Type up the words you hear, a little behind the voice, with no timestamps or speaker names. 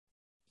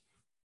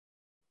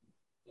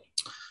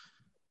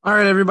All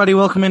right, everybody,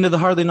 welcome into the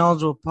Hardly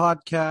Knowledgeable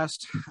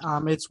podcast.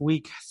 It's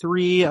week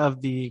 3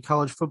 of the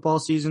college football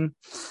season.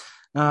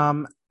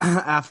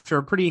 After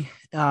a pretty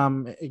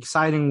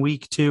exciting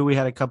week 2, we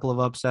had a couple of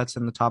upsets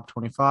in the top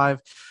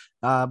 25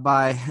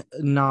 by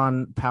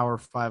non-Power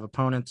 5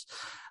 opponents.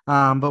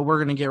 But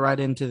we're going to get right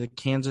into the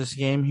Kansas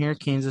game here.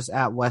 Kansas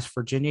at West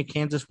Virginia.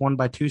 Kansas won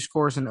by 2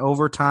 scores in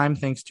overtime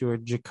thanks to a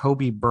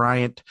Jacoby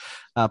Bryant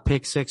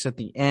pick six at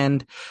the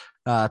end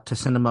to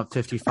send them up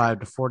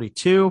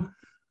 55-42.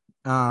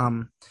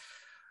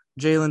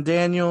 Jalen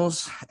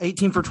Daniels,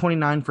 18 for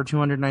 29 for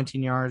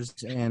 219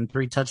 yards and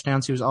 3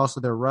 touchdowns. He was also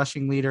their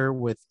rushing leader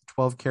with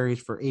 12 carries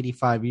for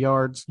 85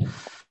 yards.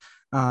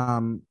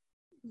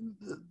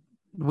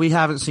 We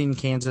haven't seen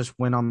Kansas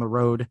win on the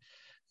road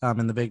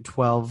in the Big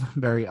 12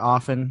 very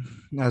often.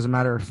 As a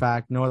matter of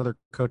fact, no other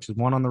coach has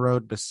won on the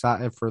road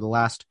for the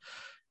last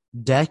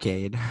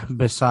decade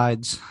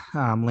besides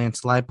Lance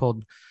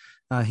Leipold.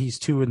 He's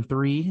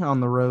 2-3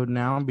 on the road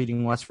now,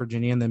 beating West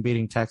Virginia and then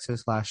beating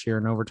Texas last year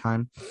in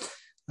overtime.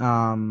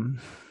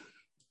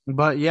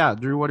 But yeah,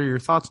 Drew, what are your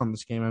thoughts on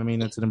this game? I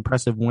mean, it's an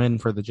impressive win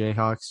for the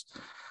Jayhawks,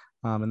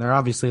 and they're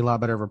obviously a lot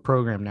better of a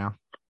program now.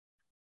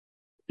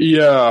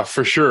 Yeah,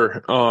 for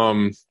sure.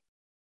 Going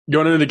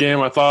into the game,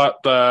 I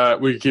thought that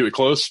we could keep it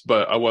close,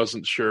 but I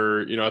wasn't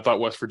sure. I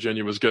thought West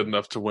Virginia was good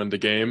enough to win the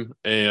game,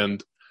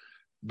 and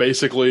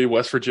basically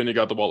West Virginia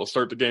got the ball to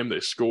start the game. They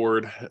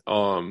scored.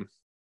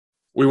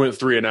 We went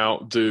 3 and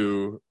out.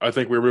 I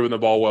think we were moving the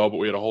ball well, but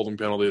we had a holding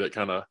penalty that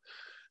kind of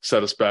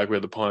set us back. We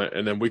had the punt,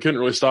 and then we couldn't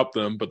really stop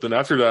them. But then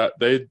after that,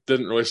 they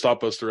didn't really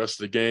stop us the rest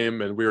of the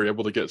game, and we were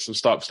able to get some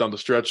stops down the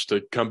stretch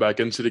to come back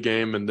into the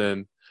game. And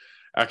then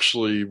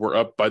actually we're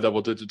up by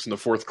double digits in the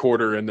fourth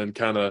quarter, and then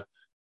kind of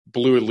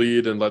blew a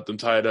lead and let them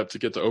tie it up to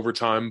get to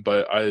overtime.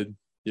 But I,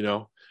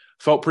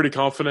 felt pretty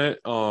confident.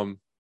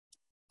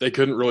 They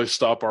couldn't really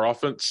stop our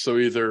offense. So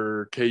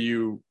either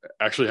KU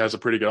actually has a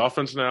pretty good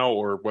offense now,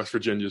 or West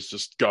Virginia's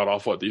just god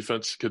awful at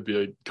defense. Could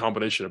be a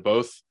combination of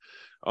both.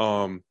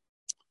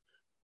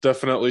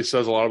 Definitely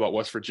says a lot about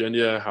West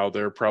Virginia, how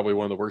they're probably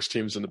one of the worst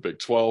teams in the Big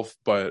 12.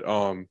 But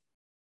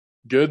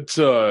good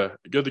to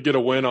get a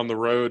win on the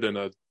road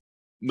and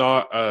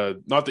not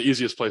the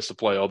easiest place to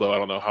play. Although I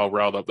don't know how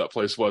riled up that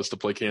place was to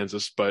play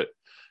Kansas, but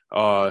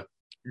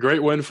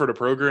great win for the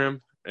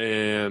program,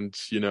 and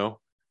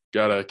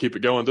gotta keep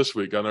it going this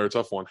week. Got another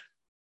tough one.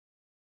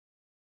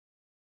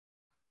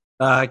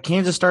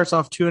 Kansas starts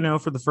off 2-0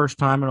 for the first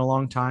time in a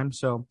long time.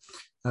 So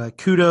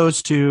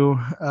kudos to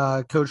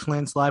Coach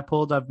Lance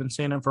Leipold. I've been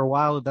saying it for a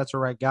while. That's the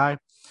right guy.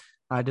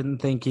 I didn't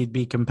think he'd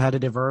be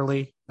competitive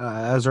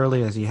as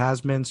early as he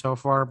has been so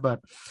far. But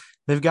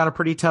they've got a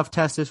pretty tough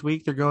test this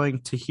week. They're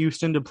going to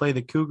Houston to play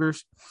the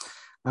Cougars,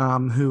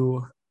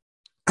 who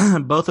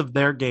both of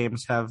their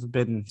games have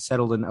been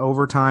settled in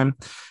overtime.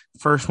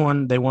 First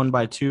one, they won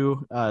by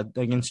 2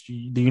 against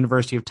the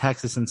University of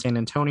Texas in San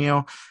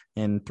Antonio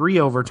in 3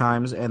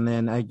 overtimes. And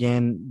then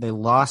again, they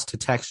lost to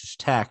Texas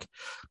Tech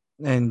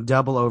in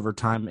double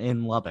overtime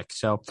in Lubbock.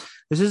 So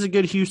this is a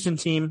good Houston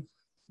team.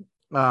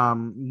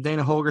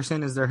 Dana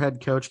Holgerson is their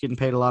head coach, getting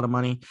paid a lot of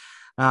money.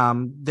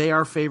 They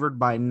are favored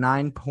by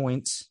 9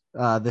 points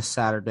this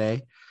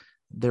Saturday.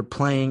 They're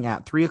playing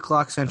at 3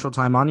 o'clock Central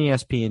Time on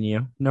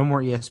ESPNU. No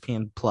more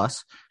ESPN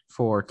Plus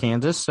for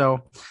Kansas.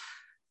 So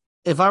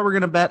if I were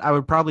going to bet, I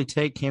would probably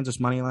take Kansas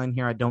money line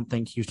here. I don't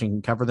think Houston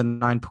can cover the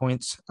 9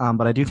 points,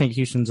 but I do think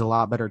Houston's a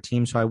lot better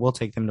team, so I will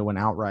take them to win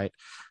outright.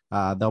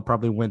 They'll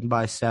probably win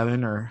by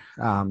 7 or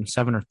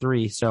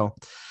 3. So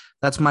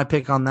that's my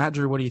pick on that.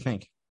 Drew, what do you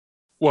think?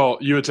 Well,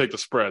 you would take the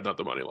spread, not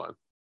the money line,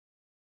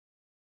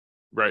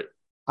 right?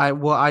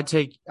 I'm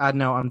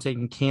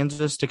taking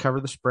Kansas to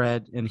cover the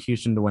spread and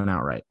Houston to win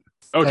outright.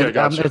 Okay,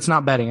 gotcha. It's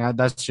not betting.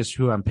 That's just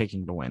who I'm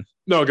picking to win.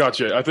 No,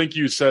 gotcha. I think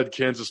you said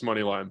Kansas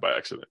money line by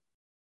accident,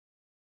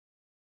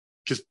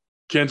 because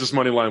Kansas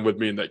money line would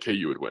mean that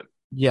KU would win.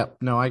 Yep.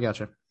 No, I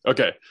gotcha.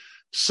 Okay,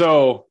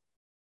 so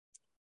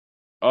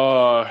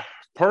part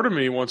of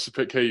me wants to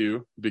pick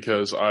KU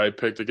because I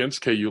picked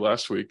against KU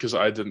last week because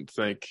I didn't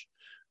think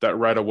that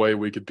right away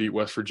we could beat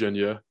West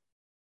Virginia,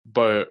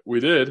 but we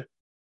did.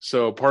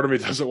 So part of me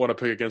doesn't want to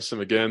pick against them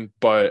again,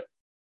 but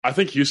I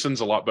think Houston's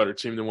a lot better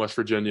team than West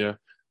Virginia.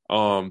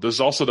 This is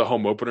also the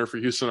home opener for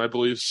Houston, I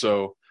believe.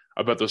 So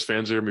I bet those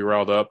fans are going to be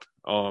riled up.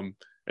 And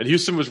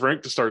Houston was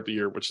ranked to start the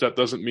year, which that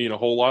doesn't mean a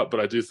whole lot, but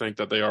I do think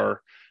that they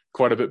are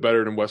quite a bit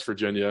better than West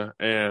Virginia.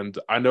 And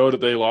I know that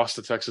they lost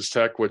to Texas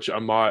Tech, which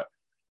I'm not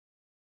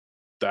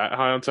that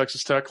high on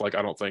Texas Tech. Like,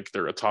 I don't think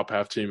they're a top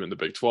half team in the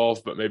Big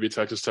 12, but maybe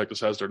Texas Tech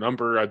just has their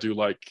number. I do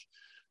like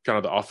kind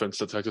of the offense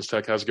that Texas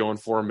Tech has going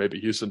for them. Maybe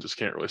Houston just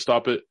can't really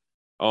stop it.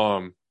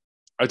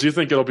 I do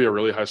think it'll be a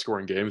really high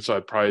scoring game. So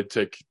I'd probably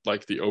take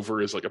like the over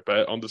as like a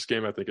bet on this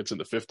game. I think it's in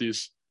the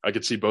 50s. I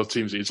could see both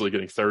teams easily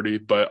getting 30,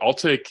 but I'll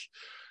take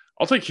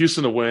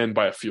Houston to win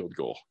by a field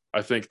goal.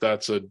 I think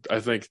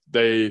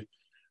they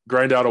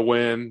grind out a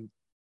win,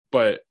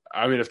 but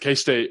I mean, if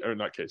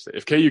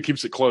if KU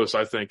keeps it close,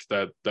 I think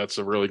that's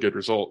a really good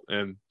result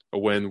and a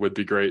win would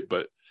be great.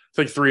 But I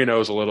think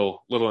 3-0 is a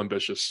little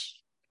ambitious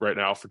right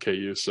now for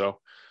KU. So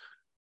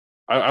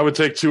I would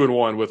take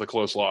 2-1 with a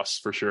close loss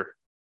for sure.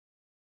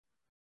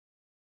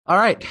 All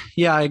right.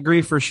 Yeah, I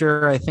agree for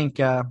sure. I think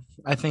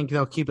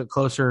they'll keep it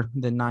closer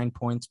than 9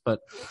 points.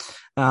 But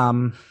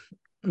um,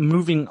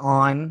 moving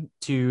on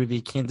to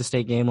the Kansas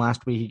State game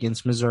last week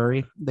against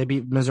Missouri, they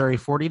beat Missouri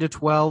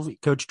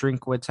 40-12. Coach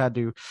Drinkwitz had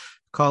to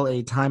call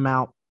a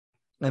timeout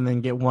and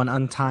then get one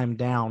untimed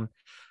down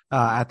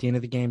at the end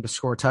of the game to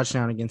score a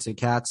touchdown against the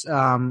Cats.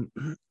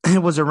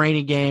 It was a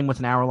rainy game with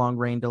an hour-long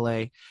rain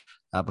delay.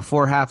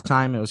 Before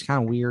halftime, it was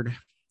kind of weird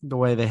the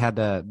way they had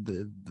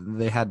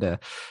to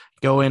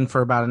go in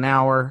for about an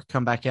hour,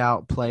 come back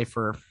out, play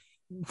for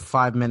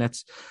 5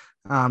 minutes.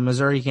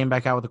 Missouri came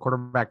back out with a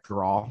quarterback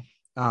draw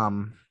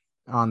on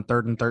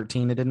 3rd and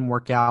 13. It didn't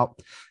work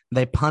out.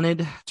 They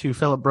punted to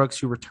Phillip Brooks,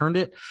 who returned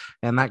it,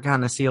 and that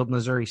kind of sealed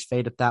Missouri's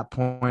fate at that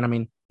point. I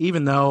mean,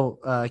 even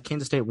though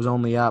Kansas State was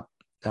only up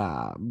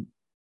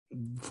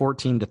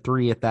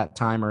 14-3 at that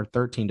time, or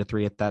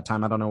 13-3 at that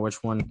time. I don't know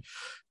which one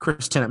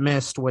Chris Tennant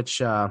missed, which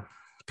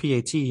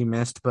PAT he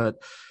missed,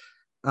 but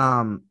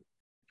I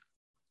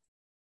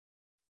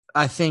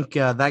think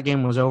that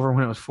game was over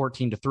when it was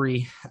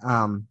 14-3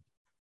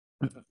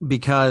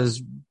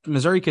 because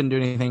Missouri couldn't do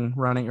anything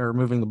running or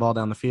moving the ball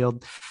down the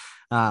field.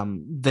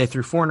 They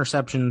threw 4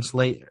 interceptions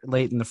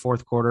late in the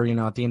fourth quarter,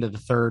 at the end of the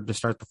third to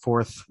start the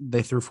fourth.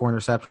 They threw 4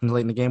 interceptions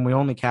late in the game. We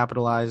only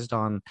capitalized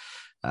on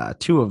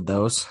 2 of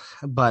those,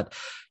 but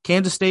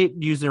Kansas State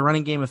used their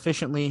running game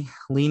efficiently,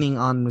 leaning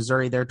on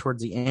Missouri there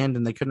towards the end,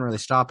 and they couldn't really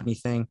stop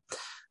anything.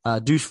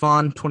 Deuce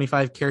Vaughn,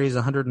 25 carries,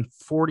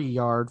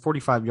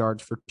 45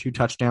 yards for 2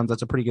 touchdowns.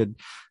 That's a pretty good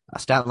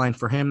stat line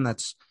for him.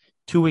 That's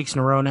 2 weeks in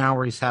a row now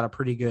where he's had a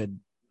pretty good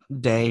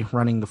day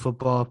running the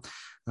football.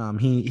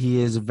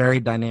 He is a very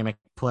dynamic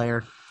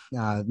player.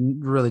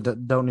 Really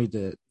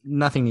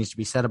nothing needs to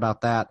be said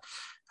about that,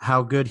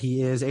 how good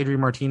he is.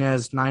 Adrian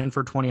Martinez, 9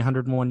 for 20,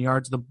 101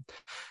 yards. The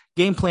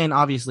game plan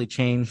obviously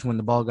changed when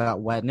the ball got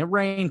wet, and it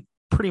rained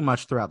pretty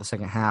much throughout the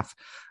second half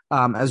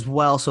as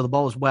well. So the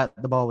ball was wet,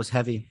 the ball was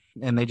heavy,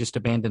 and they just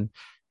abandoned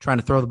trying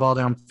to throw the ball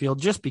downfield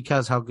just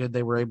because how good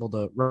they were able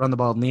to run the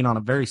ball and lean on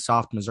a very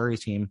soft Missouri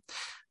team.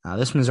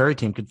 This Missouri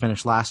team could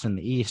finish last in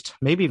the East,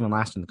 maybe even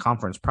last in the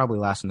conference, probably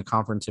last in the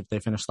conference if they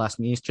finish last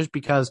in the East, just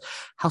because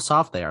how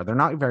soft they are. They're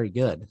not very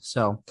good.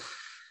 So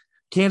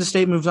Kansas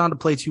State moves on to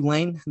play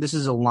Tulane. This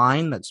is a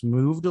line that's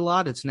moved a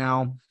lot. It's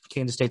now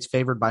Kansas State's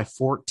favored by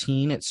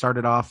 14. It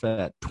started off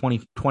at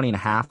 20 and a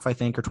half, I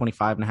think, or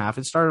 25 and a half.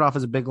 It started off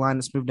as a big line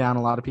that's moved down.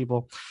 A lot of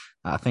people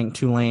think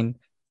Tulane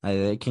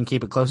can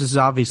keep it close. This is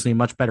obviously a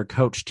much better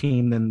coached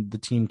team than the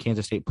team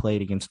Kansas State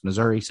played against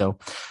Missouri. So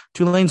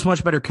Tulane's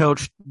much better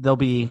coached. They'll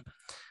be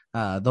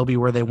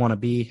where they want to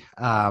be.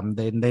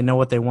 They know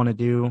what they want to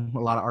do. A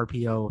lot of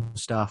RPO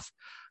stuff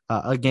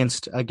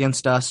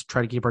against us.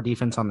 Try to keep our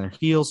defense on their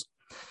heels.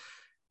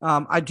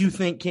 I do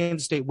think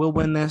Kansas State will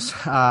win this.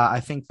 I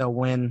think they'll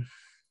win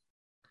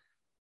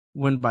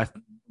by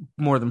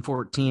more than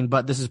 14,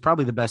 but this is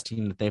probably the best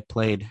team that they've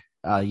played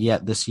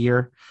yet this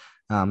year.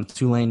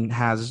 Tulane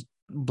has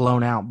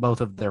blown out both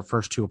of their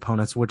first 2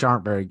 opponents, which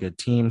aren't very good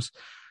teams,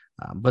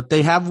 but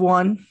they have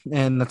won,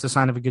 and that's a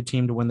sign of a good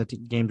team to win the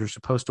games they're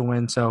supposed to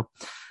win. So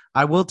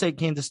I will take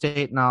Kansas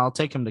State, and I'll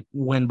take them to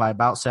win by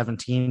about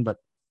 17, but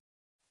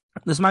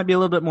this might be a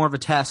little bit more of a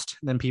test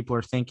than people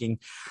are thinking.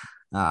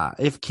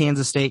 If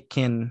Kansas State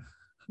can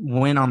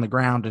win on the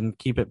ground and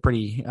keep it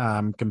pretty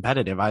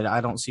competitive,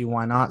 I don't see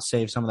why not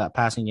save some of that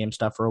passing game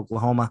stuff for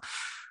Oklahoma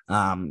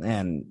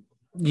and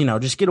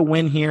just get a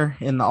win here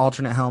in the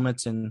alternate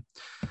helmets and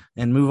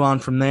move on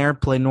from there.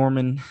 Play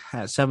Norman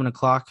at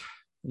 7:00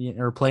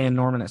 or play in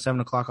Norman at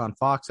 7:00 on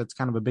Fox. That's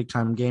kind of a big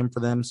time game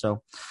for them.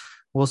 So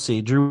we'll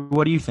see. Drew,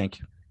 what do you think?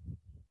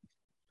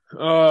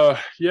 In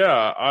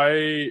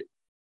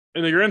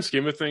the grand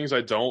scheme of things,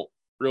 I don't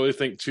really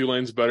think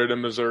Tulane's better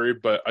than Missouri,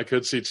 but I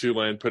could see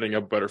Tulane putting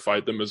up a better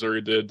fight than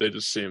Missouri did. They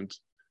just seemed.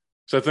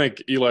 So I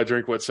think Eli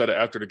Drinkwitz said it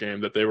after the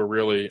game that they were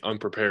really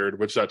unprepared,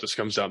 which that just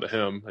comes down to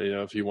him.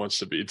 If he wants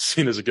to be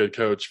seen as a good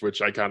coach,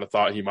 which I kind of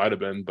thought he might have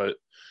been, but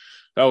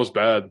that was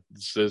bad. It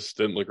just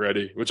didn't look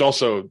ready, which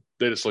also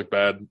they just look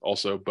bad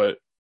also. But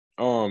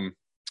I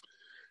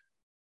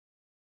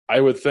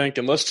would think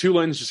unless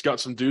Tulane's just got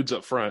some dudes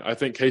up front, I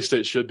think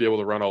K-State should be able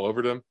to run all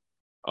over them.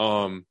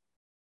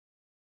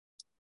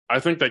 I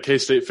think that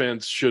K-State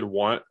fans should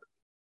want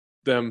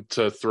them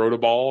to throw the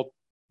ball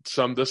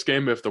some this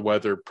game if the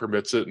weather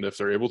permits it and if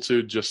they're able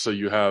to, just so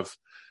you have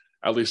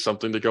at least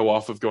something to go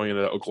off of going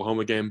into the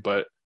Oklahoma game.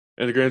 But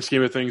in the grand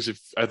scheme of things,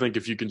 I think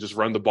if you can just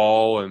run the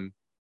ball and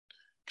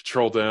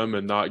control them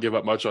and not give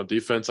up much on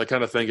defense, I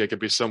kind of think it could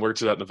be similar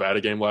to that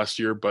Nevada game last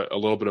year, but a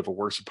little bit of a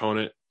worse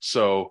opponent.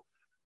 So,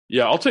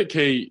 yeah, I'll take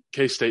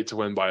K-State to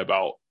win by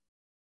about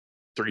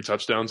 3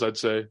 touchdowns, I'd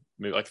say.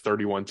 Maybe like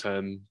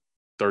 31-10,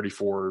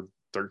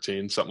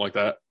 34-13, something like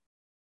that.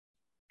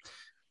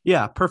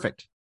 Yeah,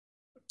 perfect.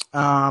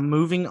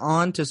 Moving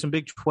on to some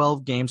Big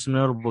 12 games, some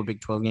notable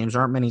Big 12 games.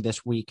 There aren't many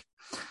this week.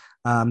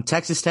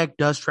 Texas Tech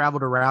does travel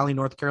to Raleigh,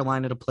 North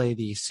Carolina to play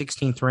the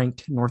 16th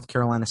ranked North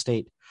Carolina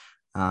State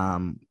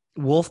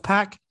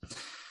Wolfpack.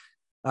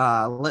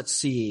 Let's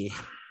see.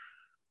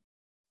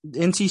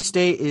 NC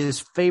State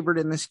is favored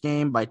in this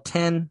game by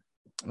 10.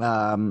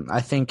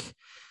 I think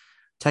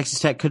Texas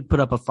Tech could put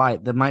up a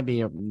fight.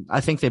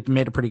 I think they've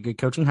made a pretty good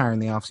coaching hire in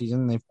the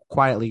offseason. They've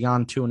quietly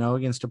gone 2-0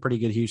 against a pretty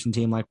good Houston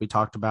team like we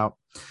talked about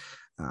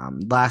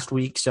last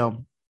week.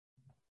 So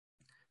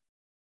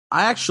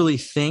I actually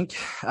think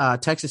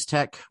Texas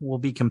Tech will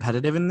be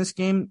competitive in this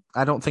game.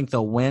 I don't think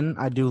they'll win.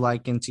 I do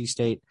like NC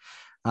State.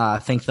 I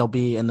think they'll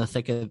be in the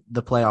thick of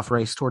the playoff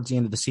race towards the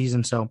end of the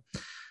season. So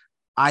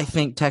I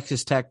think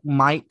Texas Tech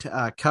might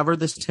cover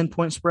this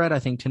 10-point spread. I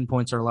think 10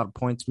 points are a lot of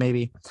points,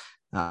 maybe.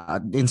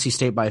 NC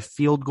State by a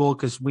field goal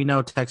because we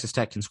know Texas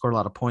Tech can score a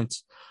lot of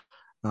points.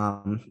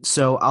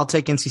 So I'll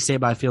take NC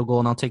State by a field goal,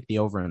 and I'll take the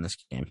over in this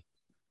game.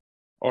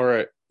 All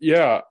right.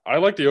 Yeah, I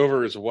like the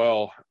over as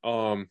well.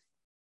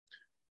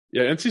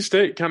 Yeah, NC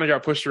State kind of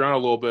got pushed around a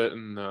little bit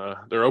in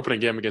their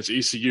opening game against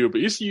ECU, but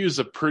ECU is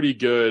a pretty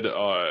good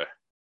I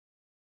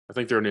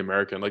think they're in the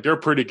American. Like, they're a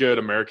pretty good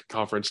American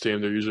Conference team.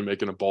 They're usually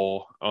making a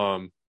bowl.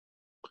 I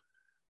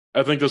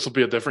think this will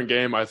be a different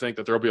game. I think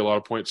that there will be a lot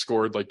of points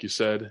scored, like you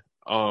said.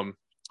 So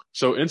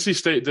NC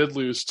State did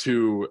lose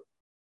to,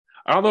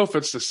 I don't know if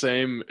it's the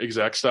same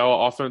exact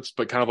style offense,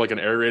 but kind of like an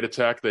air raid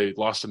attack. They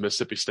lost to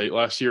Mississippi State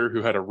last year,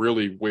 who had a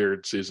really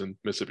weird season,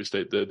 Mississippi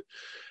State did.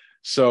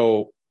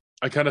 So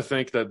I kind of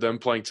think that them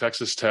playing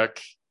Texas Tech,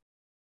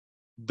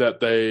 that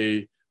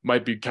they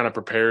might be kind of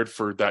prepared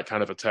for that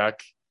kind of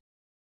attack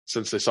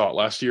since they saw it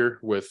last year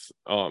with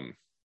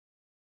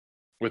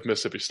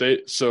Mississippi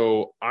State.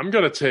 So I'm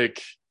gonna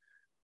take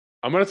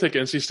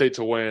NC State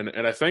to win,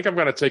 and I think I'm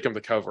gonna take them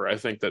to cover. I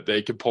think that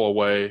they could pull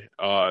away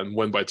and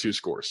win by 2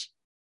 scores.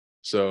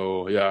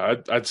 So yeah,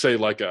 I'd say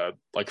like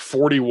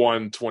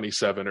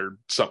 41-27 or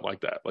something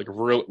like that, like a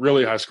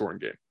really high scoring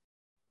game.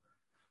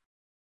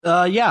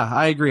 Yeah,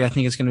 I agree. I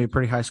think it's going to be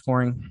pretty high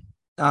scoring.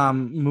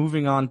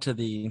 Moving on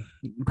to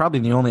probably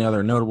the only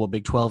other notable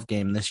Big 12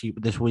 game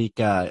this week,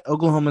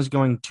 Oklahoma is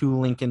going to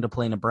Lincoln to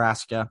play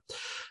Nebraska.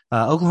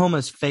 Oklahoma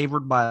is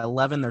favored by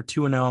 11. They're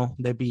 2-0.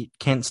 They beat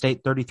Kent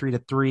State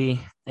 33-3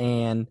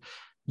 and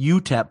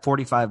UTEP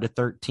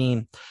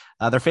 45-13.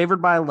 They're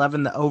favored by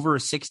 11. The over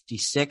is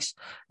 66.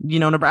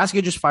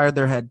 Nebraska just fired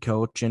their head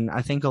coach, and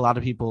I think a lot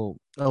of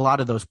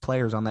those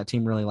players on that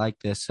team really like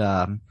this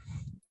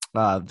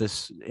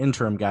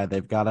interim guy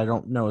they've got. I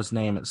don't know his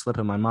name; it's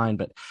slipping my mind,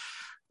 but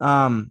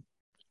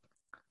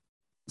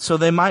so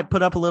they might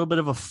put up a little bit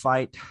of a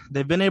fight.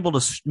 They've been able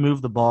to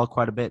move the ball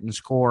quite a bit and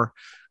score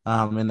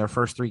in their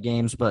first 3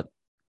 games, but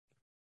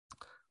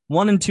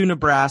 1-2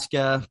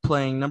 Nebraska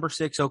playing number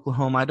 6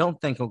 Oklahoma. I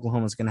don't think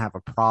Oklahoma's going to have a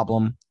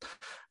problem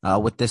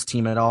with this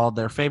team at all.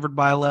 They're favored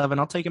by 11.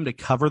 I'll take them to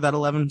cover that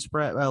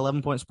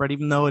 11-point spread,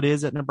 even though it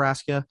is at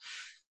Nebraska.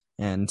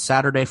 And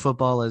Saturday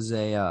football is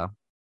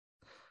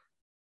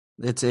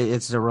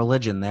it's a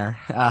religion there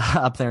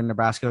up there in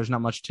Nebraska. There's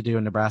not much to do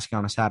in Nebraska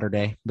on a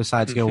Saturday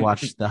besides go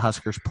watch the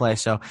Huskers play.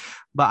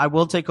 But I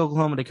will take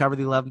Oklahoma to cover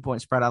the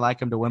 11-point spread. I like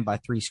them to win by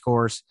 3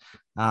 scores.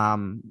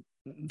 Oklahoma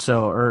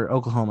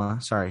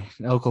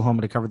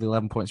to cover the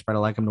 11-point spread. I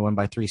like them to win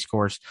by 3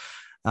 scores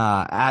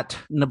at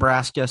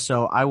Nebraska.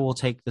 So I will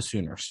take the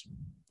Sooners.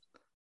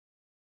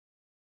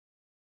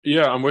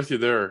 Yeah, I'm with you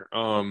there.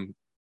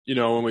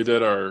 When we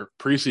did our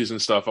preseason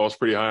stuff, I was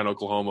pretty high on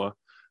Oklahoma.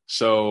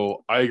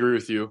 So I agree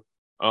with you.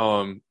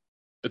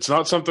 It's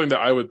not something that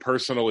I would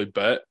personally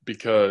bet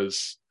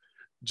because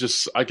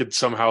just I could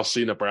somehow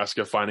see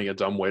Nebraska finding a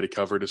dumb way to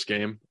cover this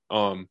game.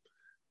 The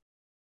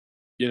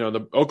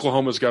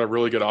Oklahoma's got a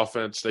really good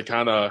offense. They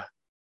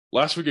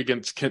last week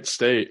against Kent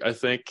State, I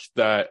think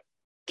that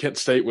Kent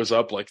State was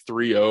up like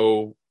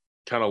 3-0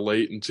 kind of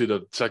late into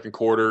the second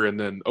quarter, and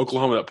then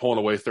Oklahoma ended up pulling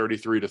away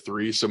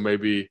 33-3. So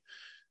maybe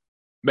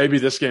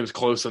this game's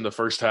close in the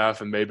first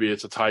half, and maybe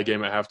it's a tie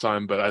game at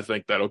halftime. But I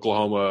think that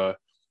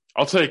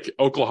I'll take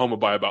Oklahoma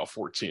by about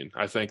 14.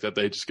 I think that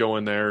they just go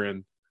in there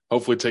and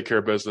hopefully take care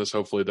of business.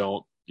 Hopefully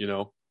don't,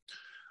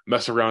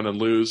 mess around and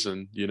lose.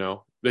 And,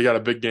 they got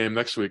a big game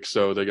next week,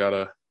 so they got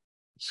to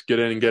just get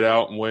in and get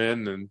out and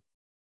win and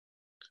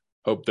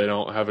hope they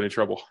don't have any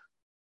trouble.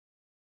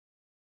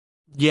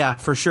 Yeah,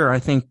 for sure. I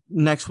think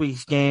next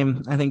week's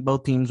game, I think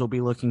both teams will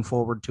be looking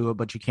forward to it,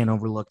 but you can't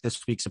overlook this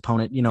week's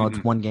opponent.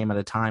 It's one game at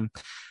a time.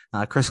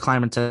 Chris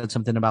Kleiman said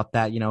something about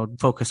that,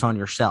 focus on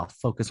yourself,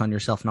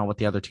 not what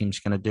the other team's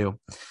going to do,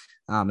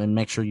 and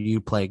make sure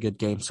you play a good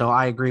game. So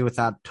I agree with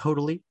that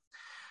totally.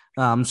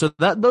 So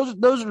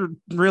those are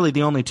really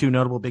the only 2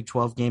 notable Big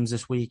 12 games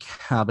this week,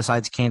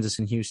 besides Kansas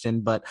and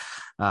Houston. But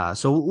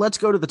so let's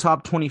go to the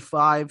top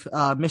 25.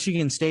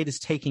 Michigan State is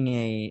taking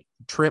a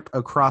trip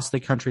across the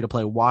country to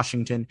play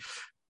Washington.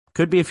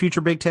 Could be a future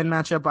Big 10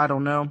 matchup. I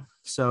don't know.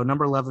 So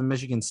number 11,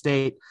 Michigan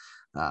State,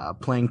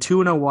 playing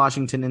 2-0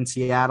 Washington in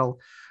Seattle.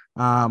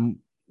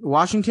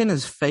 Washington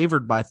is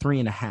favored by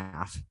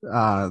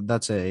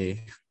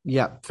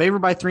 3.5.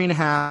 Favored by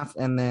 3.5.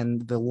 And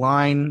then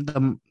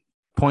the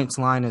points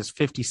line is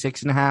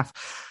 56.5.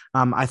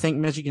 I think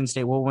Michigan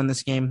State will win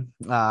this game.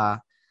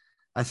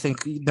 I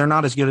think they're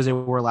not as good as they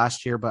were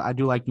last year, but I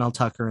do like Mel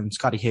Tucker and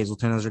Scotty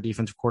Hazelton as their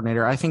defensive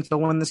coordinator. I think they'll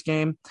win this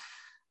game,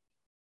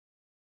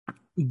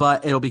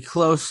 but it'll be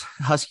close.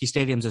 Husky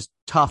Stadium's a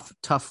tough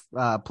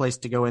place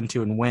to go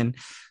into and win,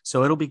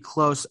 so it'll be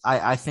close.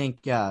 I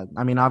think.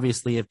 I mean,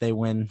 obviously, if they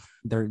win,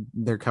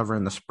 they're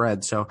covering the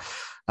spread. So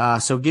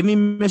give me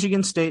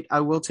Michigan State. I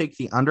will take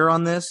the under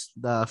on this,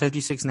 the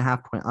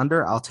 56.5 point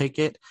under. I'll take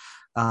it.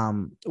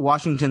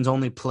 Washington's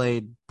only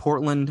played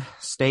Portland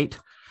State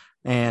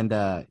and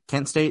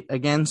Kent State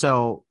again.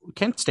 So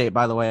Kent State,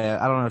 by the way,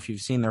 I don't know if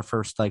you've seen their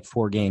first like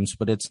 4 games,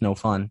 but it's no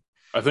fun.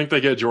 I think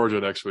they get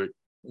Georgia next week.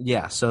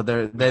 Yeah, so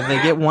they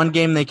get one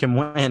game they can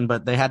win,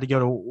 but they had to go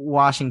to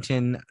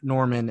Washington,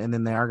 Norman, and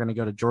then they are going to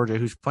go to Georgia,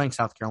 who's playing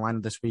South Carolina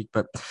this week.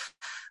 But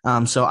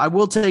so I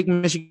will take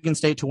Michigan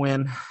State to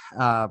win,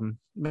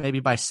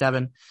 maybe by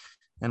 7,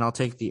 and I'll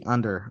take the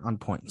under on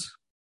points.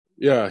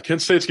 Yeah,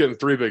 Kent State's getting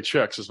 3 big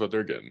checks is what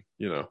they're getting.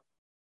 You know,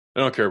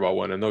 they don't care about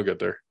winning; they'll get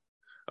there.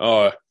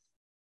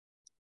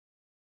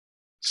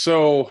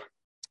 So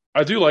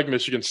I do like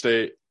Michigan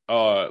State.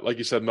 Like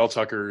you said, Mel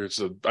Tucker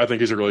I think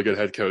he's a really good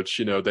head coach.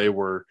 You know, they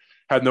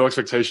had no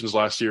expectations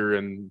last year,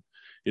 and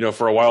you know,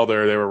 for a while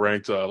there, they were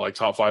ranked like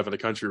top 5 in the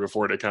country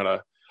before they kind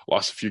of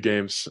lost a few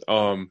games.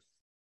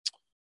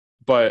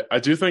 But I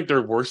do think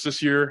they're worse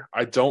this year.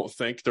 I don't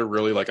think they're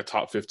really like a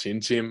top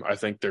 15 team. I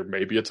think they're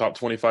maybe a top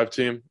 25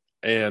 team,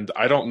 and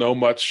I don't know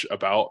much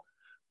about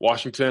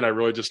Washington. I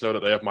really just know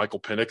that they have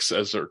Michael Penix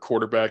as their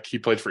quarterback. He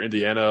played for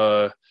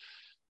Indiana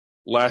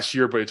last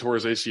year, but he tore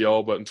his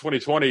ACL. But in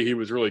 2020, he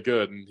was really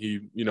good, and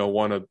he, you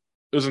know, it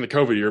was in the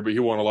COVID year, but he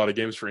won a lot of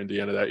games for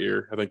Indiana that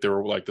year. I think they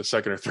were like the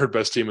second or third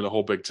best team in the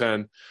whole Big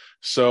Ten.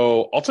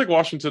 So I'll take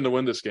Washington to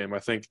win this game. I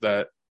think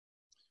that,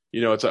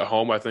 you know, it's at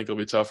home. I think it'll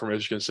be tough for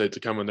Michigan State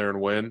to come in there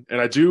and win. And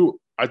I do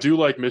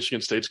like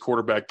Michigan State's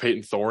quarterback,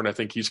 Peyton Thorne. I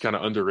think he's kind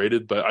of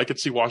underrated, but I could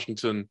see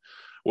Washington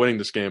winning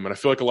this game. And I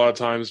feel like a lot of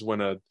times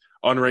when an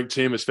unranked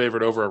team is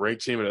favored over a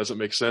ranked team, it doesn't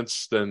make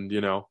sense. Then,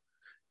 you know,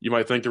 you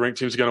might think the ranked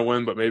team's going to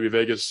win, but maybe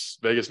Vegas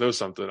knows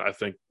something. I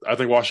think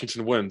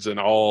Washington wins, and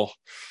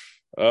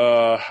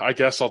I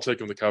guess I'll take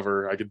them to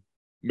cover. I could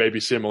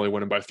maybe see them only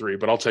winning by 3,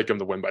 but I'll take them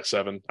to win by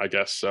 7, I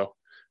guess. So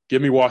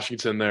give me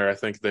Washington there. I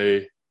think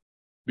they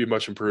be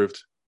much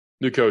improved.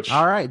 New coach.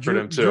 All right, for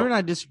them too. Drew and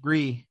I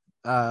disagree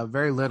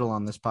very little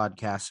on this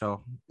podcast,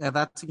 so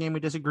that's a game we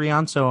disagree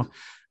on. So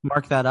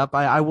mark that up.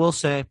 I will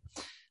say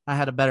I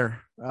had a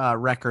better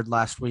record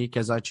last week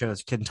as I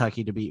chose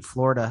Kentucky to beat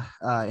Florida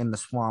in the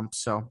swamp.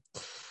 So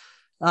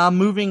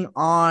moving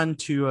on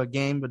to a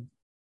game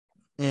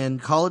in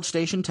College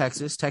Station,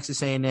 Texas.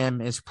 Texas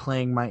A&M is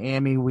playing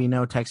Miami. We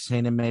know Texas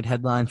A&M made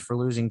headlines for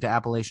losing to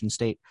Appalachian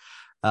State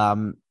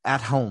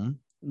at home.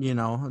 You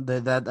know,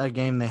 that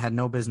game they had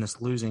no business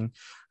losing.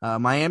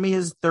 Miami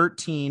is the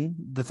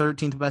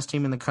 13th best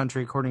team in the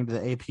country according to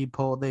the AP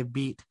poll. They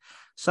beat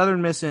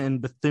Southern Miss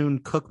and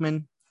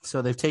Bethune-Cookman.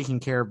 So they've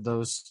taken care of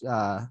those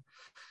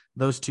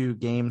 2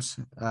 games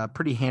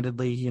pretty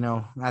handedly, you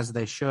know, as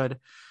they should.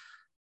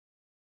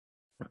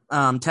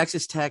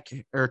 Texas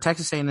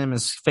A&M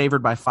is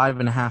favored by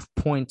 5.5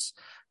 points,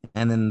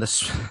 and then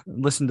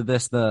listen to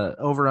this: the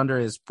over/under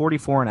is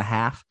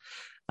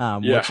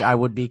 44.5, which I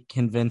would be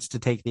convinced to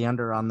take the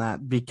under on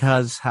that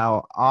because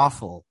how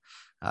awful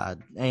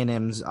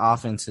A&M's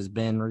offense has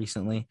been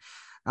recently.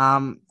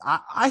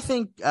 I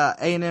think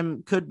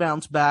A&M could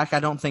bounce back. I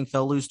don't think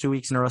they'll lose 2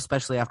 weeks in a row,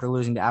 especially after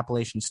losing to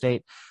Appalachian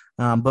State.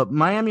 But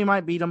Miami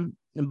might beat them.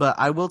 But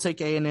I will take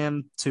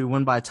A&M to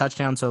win by a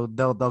touchdown, so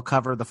they'll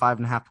cover the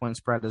 5.5 point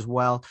spread as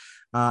well.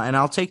 And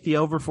I'll take the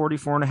over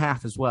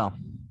 44.5 as well.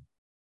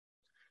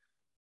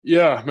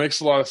 Yeah, makes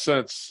a lot of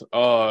sense.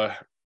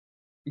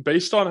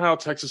 Based on how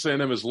Texas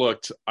A&M has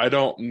looked, I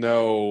don't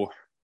know.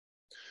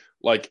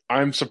 Like,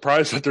 I'm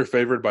surprised that they're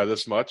favored by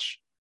this much.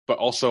 But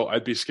also,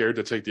 I'd be scared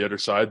to take the other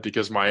side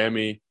because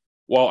Miami,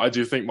 while I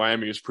do think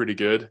Miami is pretty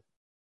good,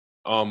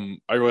 I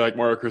really like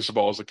Mario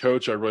Cristobal as a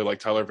coach. I really like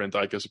Tyler Van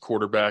Dyke as a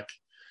quarterback.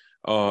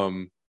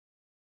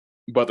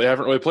 But they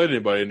haven't really played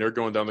anybody, and they're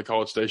going down the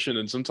College Station.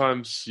 And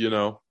sometimes, you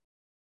know,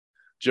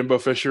 Jimbo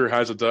Fisher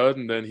has a dud,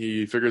 and then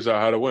he figures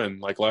out how to win.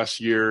 Like last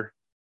year,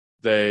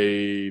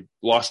 they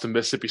lost to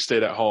Mississippi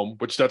State at home,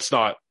 which that's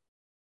not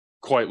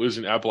quite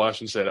losing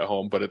Appalachian State at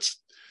home, but it's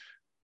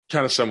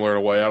kind of similar in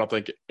a way. I don't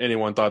think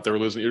anyone thought they were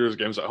losing either of those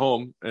games at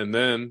home. And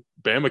then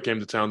Bama came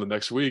to town the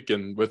next week,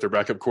 and with their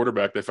backup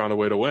quarterback, they found a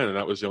way to win. And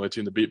that was the only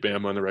team to beat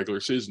Bama in the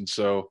regular season.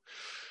 So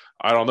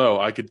I don't know.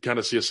 I could kind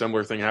of see a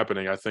similar thing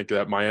happening. I think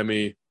that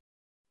Miami,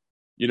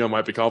 you know,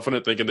 might be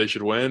confident thinking they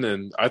should win.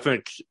 And I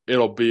think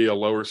it'll be a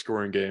lower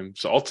scoring game.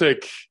 So I'll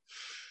take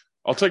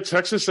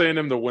Texas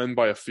A&M to win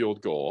by a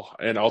field goal,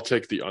 and I'll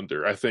take the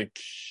under.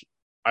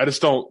 I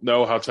just don't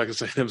know how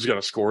Texas A&M is going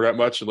to score that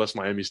much unless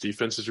Miami's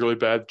defense is really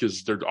bad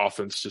because their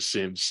offense just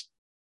seems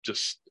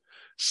just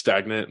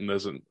stagnant and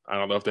I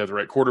don't know if they have the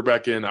right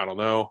quarterback in. I don't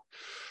know.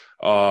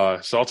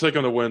 So I'll take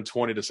them to win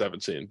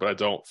 20-17, but I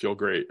don't feel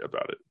great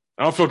about it.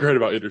 I don't feel great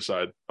about either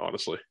side,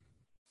 honestly.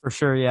 For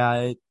sure,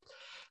 yeah.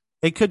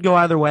 it could go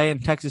either way,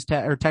 and Texas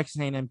Tech or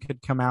Texas A&M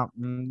could come out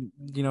and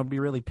be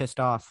really pissed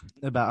off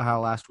about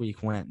how last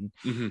week went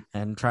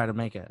and try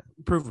to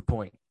prove a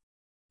point.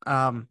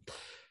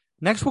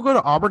 Next, we'll go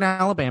to Auburn,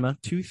 Alabama,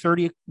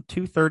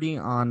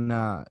 2:30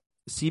 on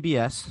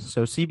CBS.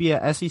 So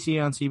CBS, SEC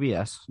on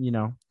CBS.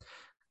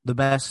 The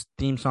best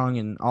theme song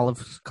in all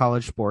of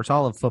college sports,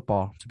 all of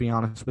football, to be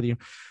honest with you.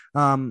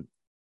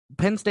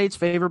 Penn State's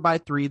favored by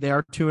 3. They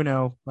are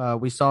 2-0.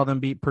 We saw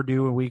them beat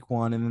Purdue in week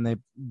 1, and then they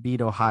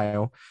beat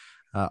Ohio.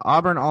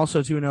 Auburn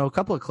also 2-0. A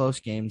couple of close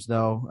games,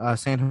 though.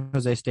 San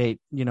Jose State,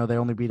 they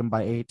only beat them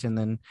by 8, and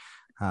then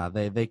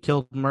they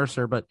killed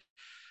Mercer. But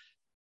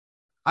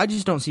I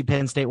just don't see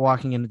Penn State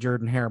walking into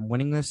Jordan-Hare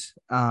winning this.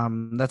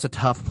 That's a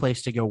tough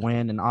place to go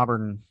win, and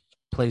Auburn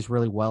plays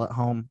really well at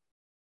home.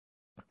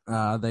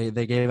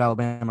 They gave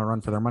Alabama a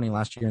run for their money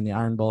last year in the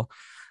Iron Bowl.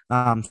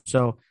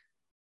 So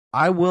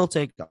I will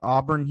take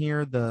Auburn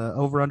here. The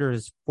over-under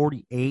is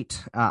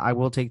 48. I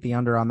will take the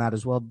under on that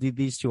as well.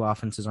 These two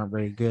offenses aren't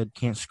very good,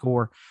 can't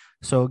score.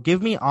 So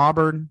give me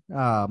Auburn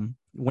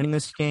winning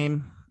this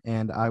game,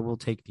 and I will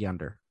take the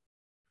under.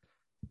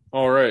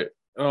 All right.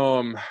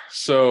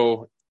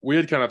 So we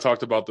had kind of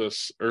talked about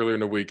this earlier in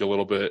the week a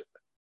little bit.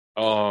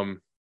 My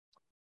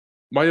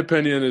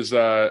opinion is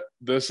that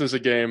this is a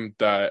game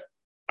that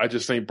I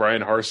just think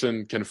Brian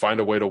Harsin can find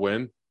a way to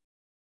win,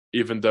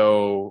 even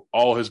though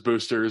all his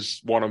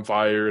boosters want him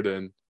fired,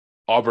 and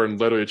Auburn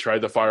literally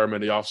tried to fire him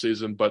in the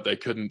offseason, but they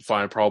couldn't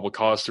find probable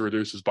cause to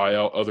reduce his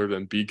buyout other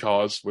than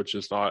because, which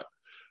is not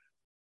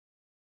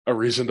a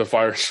reason to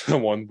fire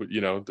someone, but,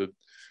 to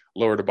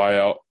lower the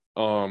buyout.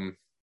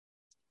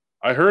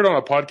 I heard on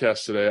a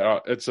podcast today,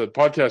 it's a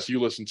podcast you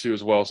listen to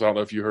as well, so I don't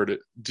know if you heard it.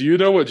 Do you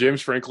know what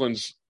James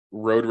Franklin's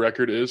road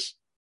record is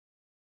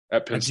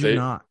at Penn State?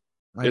 I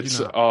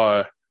do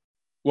not.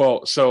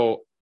 Well,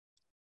 so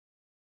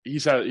he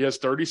has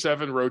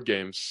 37 road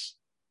games.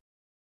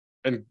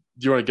 And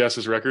do you want to guess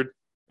his record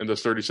in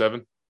those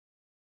 37?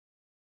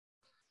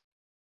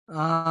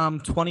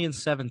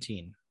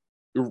 20-17.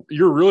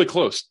 You're really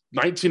close.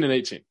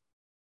 19-18,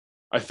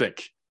 I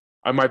think.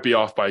 I might be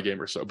off by a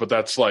game or so, but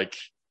that's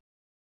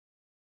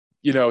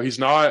he's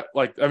not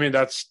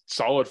that's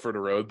solid for the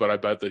road, but I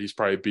bet that he's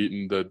probably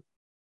beaten the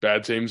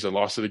bad teams and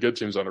lost to the good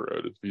teams on the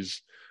road.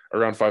 He's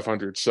around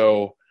 500.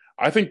 So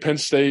I think Penn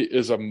State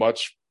is a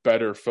much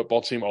better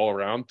football team all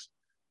around,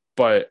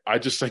 but I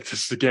just think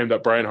this is the game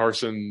that Brian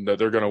Harsin, that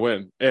they're going to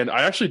win. And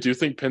I actually do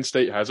think Penn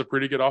State has a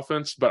pretty good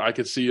offense, but I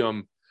could see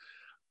them,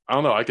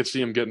 I could see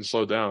them getting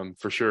slowed down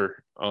for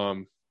sure.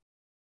 And,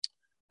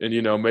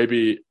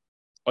 maybe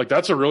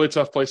that's a really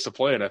tough place to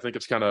play. And I think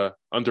it's kind of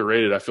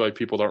underrated. I feel like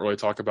people don't really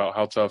talk about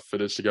how tough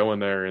it is to go in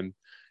there. And,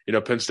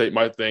 Penn State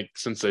might think,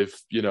 since they've,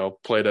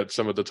 played at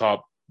some of the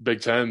top Big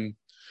Ten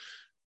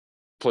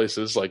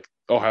places like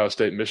Ohio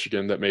State and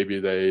Michigan, that maybe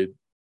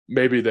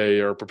they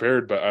are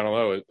prepared, but I don't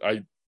know.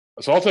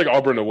 So I'll take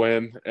Auburn to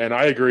win, and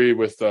I agree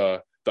with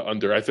the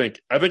under. I think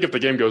if the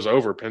game goes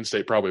over, Penn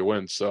State probably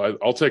wins. So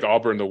I'll take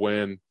Auburn to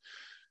win,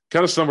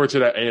 kind of similar to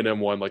that A&M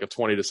one, like a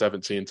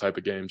 20-17 type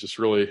of game, just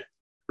really,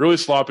 really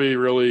sloppy,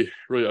 really,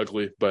 really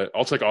ugly. But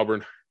I'll take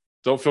Auburn.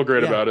 Don't feel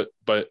great about it,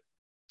 but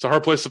it's a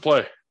hard place to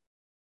play.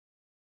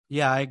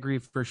 Yeah, I agree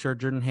for sure.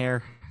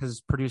 Jordan-Hare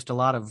has produced a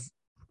lot of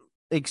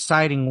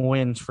exciting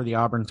wins for the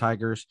Auburn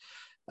Tigers.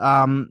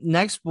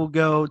 Next, we'll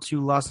go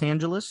to Los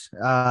Angeles.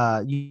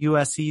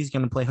 USC is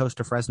going to play host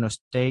to Fresno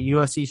State.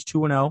 USC's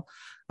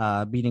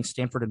 2-0, beating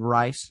Stanford and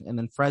Rice. And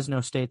then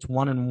Fresno State's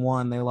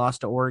 1-1. They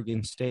lost to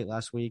Oregon State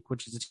last week,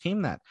 which is a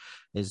team that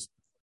is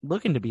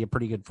looking to be a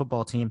pretty good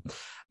football team.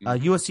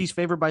 USC's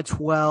favored by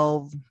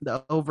 12,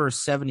 the over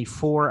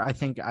 74.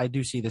 I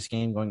do see this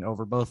game going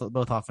over. Both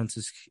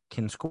offenses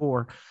can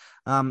score.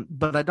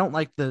 But I don't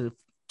like the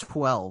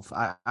 12.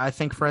 I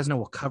think Fresno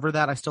will cover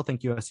that. I still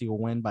think USC will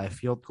win by a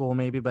field goal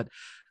maybe, but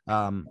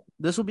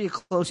this will be a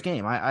close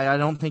game. I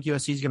don't think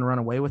USC is going to run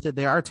away with it.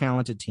 They are a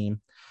talented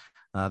team.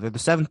 They're the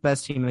 7th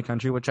best team in the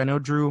country, which I know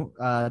Drew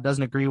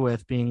doesn't agree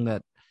with, being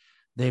that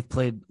they've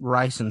played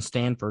Rice and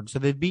Stanford. So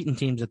they've beaten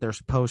teams that they're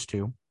supposed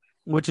to,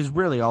 which is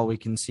really all we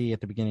can see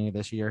at the beginning of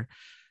this year.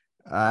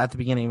 At the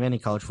beginning of any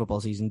college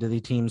football season, do the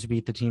teams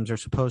beat the teams they're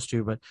supposed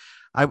to? But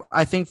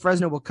I think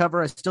Fresno will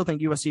cover. I still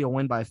think USC will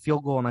win by a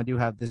field goal, and I do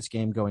have this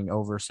game going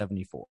over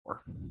 74.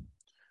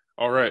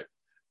 All right.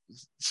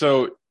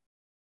 So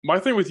my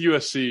thing with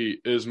USC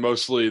is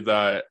mostly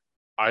that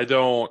I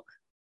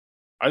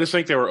just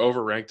think they were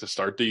overranked to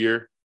start the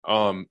year.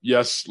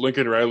 Yes,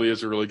 Lincoln Riley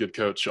is a really good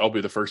coach. I'll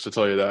be the first to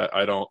tell you that.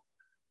 I don't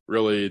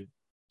really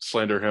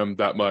slander him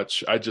that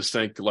much. I just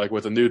think,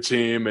 with a new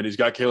team, and he's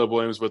got Caleb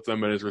Williams with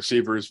them, and his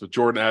receivers with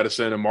Jordan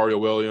Addison and Mario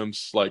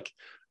Williams,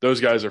 those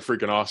guys are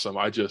freaking awesome.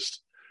 I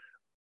just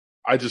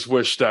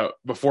wish that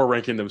before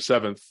ranking them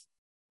 7th,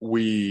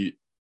 we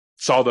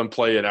saw them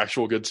play an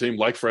actual good team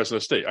like Fresno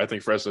State. I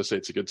think Fresno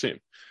State's a good team.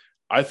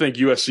 I think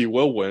USC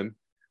will win.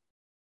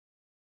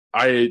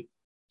 I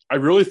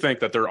really think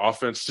that their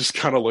offense just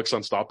kind of looks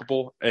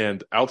unstoppable.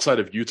 And outside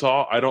of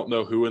Utah, I don't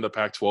know who in the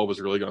Pac-12 is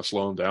really going to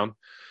slow them down.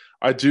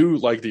 I do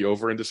like the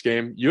over in this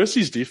game.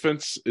 USC's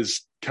defense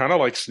is kind of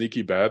like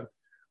sneaky bad.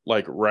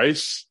 Like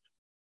Rice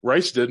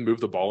did move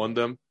the ball on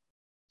them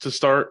to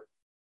start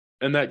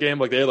in that game.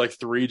 Like they had like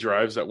 3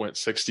 drives that went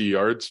 60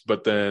 yards,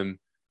 but then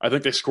I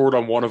think they scored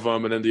on one of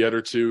them, and then the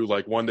other two,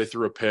 like one they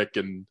threw a pick,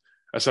 and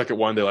a second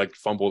one they like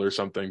fumbled or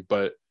something.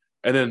 But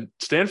and then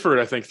Stanford,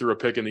 I think, threw a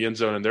pick in the end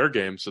zone in their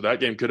game, so that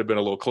game could have been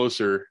a little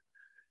closer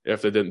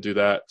if they didn't do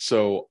that.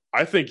 So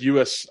I think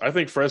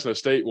Fresno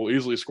State will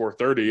easily score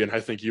 30, and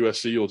I think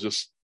USC will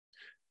just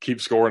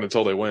keep scoring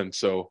until they win.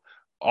 So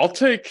I'll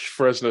take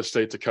Fresno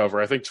State to cover.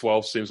 I think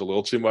 12 seems a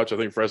little too much. I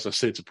think Fresno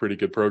State's a pretty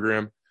good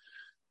program.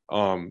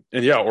 And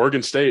yeah,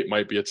 Oregon State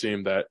might be a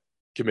team that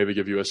can maybe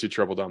give USC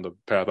trouble down the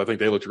path. I think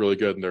they looked really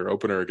good in their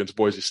opener against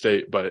Boise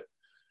State, but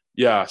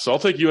yeah, so I'll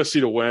take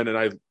USC to win, and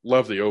I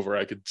love the over.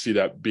 I could see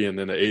that being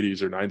in the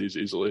 80s or 90s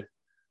easily.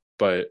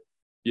 But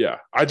yeah,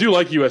 I do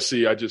like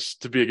USC. I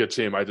just, to be a good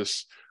team, I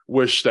just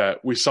wish that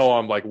we saw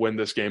them like win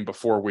this game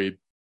before we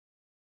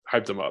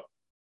hyped them up.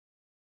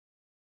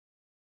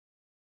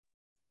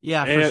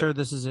 Yeah, for And sure.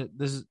 This is it.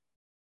 This is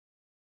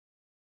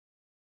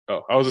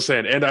oh, I was just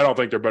saying, and I don't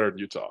think they're better than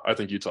Utah. I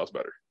think Utah's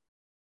better.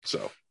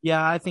 So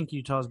Yeah, I think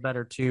Utah's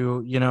better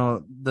too. You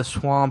know, the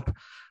swamp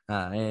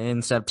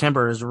in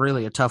September is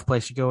really a tough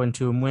place to go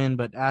into and win,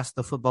 but ask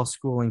the football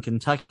school in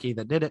Kentucky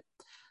that did it.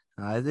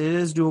 It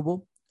is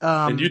doable.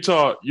 and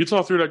Utah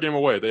threw that game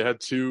away. They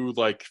had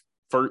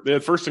they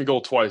had first and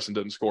goal twice and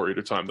didn't score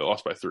either time. They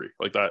lost by 3.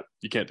 Like that,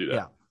 you can't do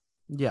that.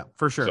 Yeah,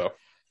 for sure. So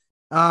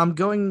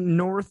Going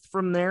north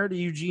from there to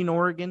Eugene,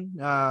 Oregon,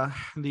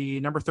 the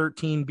number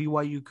 13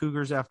 BYU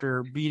Cougars,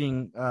 after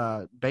beating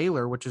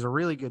Baylor, which is a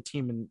really good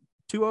team in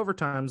 2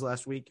 overtimes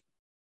last week,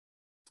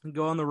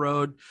 go on the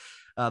road.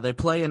 They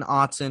play in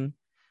Autzen,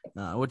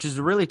 which is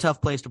a really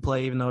tough place to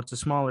play, even though it's a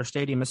smaller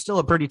stadium. It's still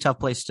a pretty tough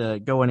place to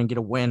go in and get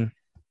a win.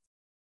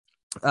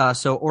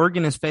 So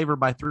Oregon is favored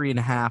by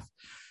 3.5.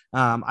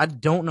 I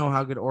don't know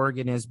how good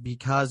Oregon is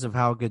because of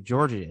how good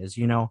Georgia is.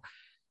 You know,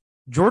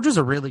 Georgia's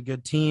a really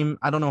good team.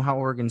 I don't know how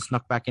Oregon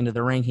snuck back into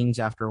the rankings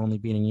after only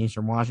beating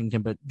Eastern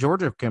Washington, but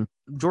Georgia's going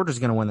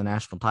to win the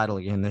national title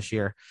again this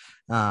year.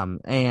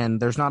 And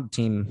there's not a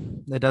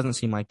team. It doesn't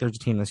seem like there's a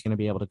team that's going to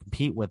be able to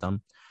compete with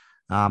them.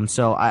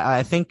 So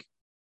I think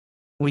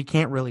we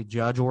can't really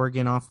judge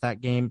Oregon off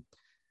that game,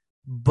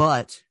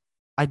 but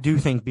I do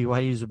think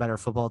BYU is a better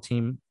football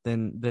team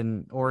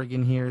than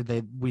Oregon here.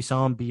 We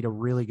saw them beat a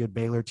really good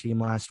Baylor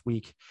team last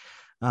week.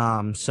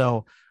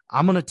 So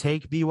I'm going to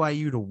take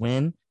BYU to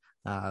win.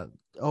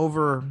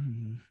 Over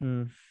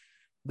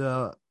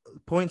the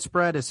point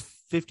spread is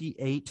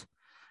 58.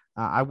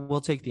 I will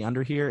take the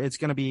under here. It's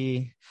going to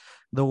be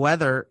the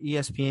weather.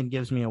 ESPN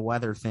gives me a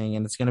weather thing,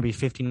 and it's going to be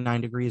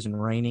 59 degrees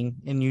and raining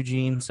in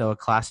Eugene. So a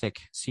classic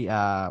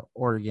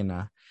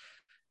Oregon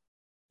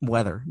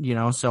weather, you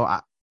know. So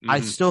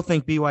I still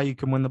think BYU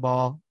can win the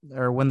ball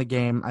or win the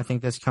game. I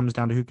think this comes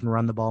down to who can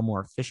run the ball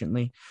more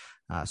efficiently.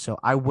 So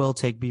I will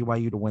take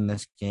BYU to win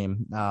this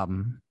game,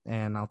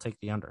 and I'll take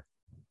the under.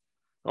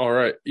 all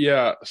right,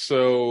 yeah.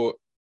 So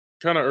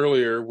kind of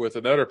earlier with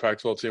another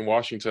Pac-12 team,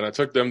 Washington, I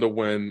took them to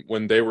win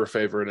when they were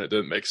favored, and it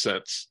didn't make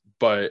sense.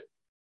 But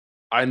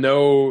I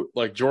know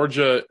like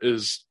Georgia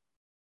is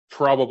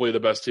probably the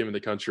best team in the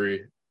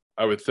country.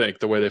 I would think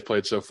the way they've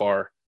played so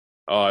far.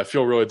 I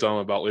feel really dumb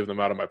about leaving them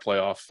out of my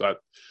playoff. That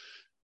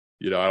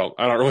I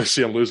don't really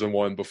see them losing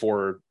one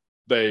before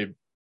they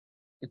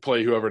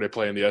play whoever they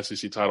play in the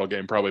SEC title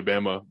game, probably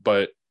Bama.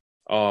 But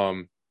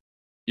BYU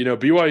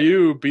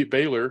beat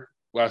Baylor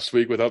last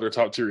week without their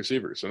top 2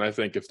 receivers, and I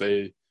think if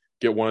they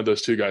get one of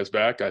those 2 guys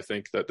back, I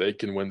think that they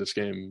can win this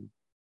game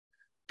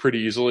pretty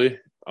easily.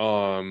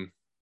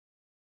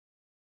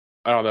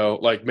 I don't know,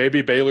 like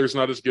maybe Baylor's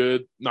not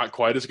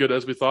quite as good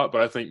as we thought,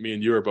 but I think me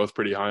and you are both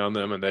pretty high on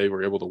them, and they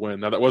were able to win.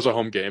 Now that was a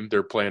home game;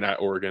 they're playing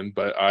at Oregon,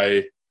 but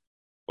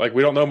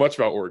we don't know much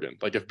about Oregon.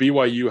 Like if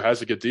BYU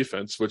has a good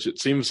defense, which it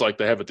seems like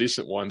they have a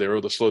decent one, they were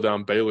able to slow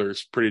down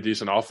Baylor's pretty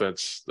decent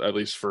offense, at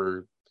least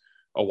for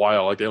a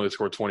while. Like they only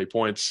scored 20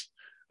 points.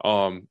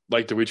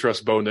 Do we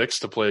trust Bo Nix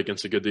to play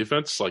against a good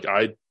defense? Like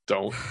I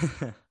don't.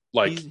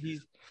 Like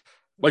he's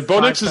like Bo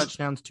Nix is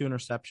touchdowns, 2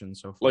 interceptions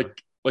so far.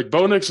 Like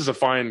Bo Nix is a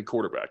fine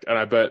quarterback, and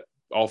I bet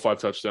all 5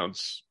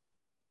 touchdowns.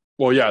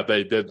 Well, yeah,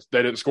 they did.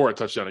 They didn't score a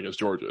touchdown against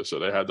Georgia, so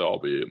they had to all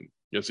be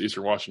against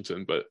Eastern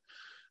Washington. But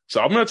so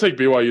I'm going to take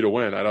BYU to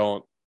win. I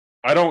don't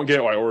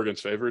get why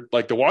Oregon's favored.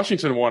 Like the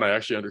Washington one, I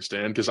actually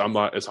understand because I'm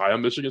not as high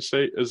on Michigan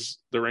State as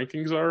the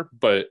rankings are,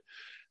 but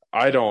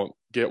I don't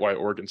get why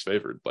Oregon's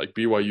favored. Like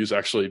BYU's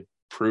actually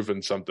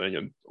proven something,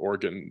 and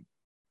Oregon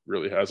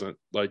really hasn't.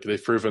 Like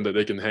they've proven that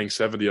they can hang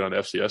 70 on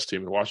an FCS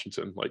team in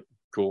Washington. Like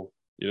cool,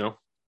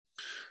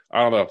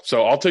 I don't know.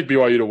 So I'll take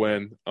BYU to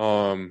win.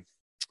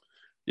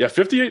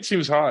 58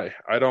 seems high.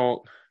 I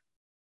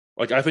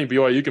think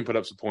BYU can put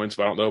up some points,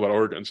 but I don't know about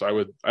Oregon. So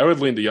I would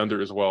lean the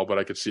under as well, but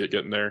I could see it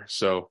getting there.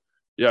 So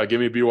yeah, give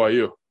me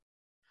BYU.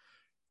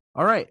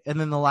 All right. And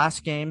then the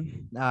last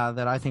game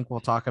that I think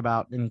we'll talk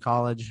about in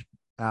college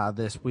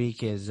this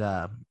week is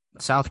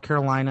South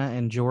Carolina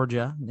and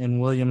Georgia in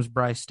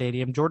Williams-Brice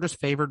Stadium. Georgia's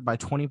favored by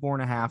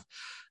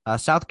 24.5.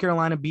 South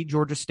Carolina beat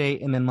Georgia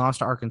State and then lost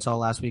to Arkansas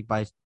last week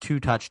by 2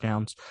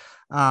 touchdowns.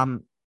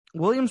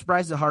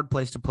 Williams-Brice is a hard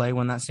place to play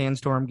when that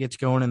sandstorm gets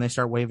going and they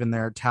start waving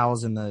their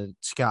towels in the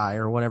sky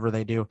or whatever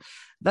they do.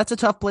 That's a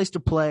tough place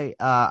to play.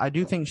 I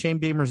do think Shane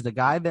Beamer's the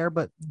guy there,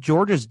 but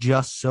Georgia's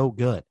just so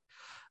good.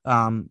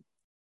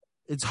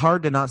 It's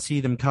hard to not see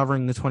them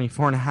covering the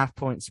 24.5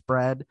 point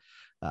spread,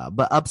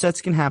 but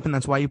upsets can happen.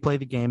 That's why you play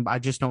the game. I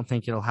just don't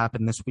think it'll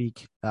happen this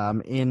week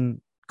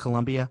in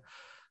Columbia.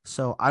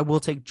 So I will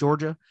take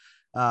Georgia.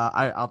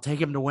 I'll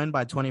take him to win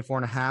by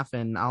 24.5,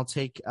 and I'll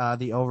take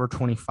the over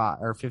 25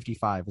 or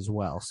 55 as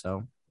well.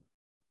 So,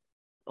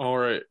 All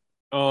right.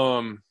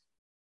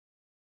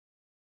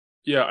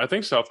 Yeah, I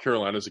think South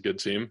Carolina is a good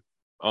team.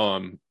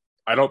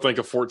 I don't think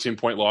a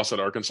 14-point loss at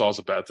Arkansas is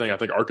a bad thing. I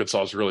think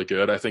Arkansas is really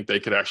good. I think they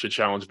could actually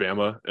challenge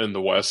Bama in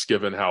the West,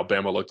 given how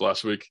Bama looked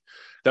last week.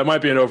 That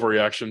might be an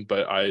overreaction,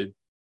 but I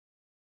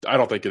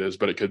don't think it is,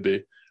 but it could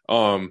be.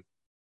 South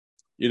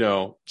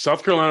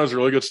Carolina was a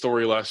really good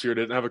story last year.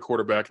 Didn't have a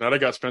quarterback. Now they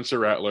got Spencer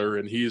Rattler,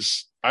 and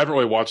I haven't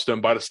really watched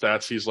him. By the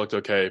stats, he's looked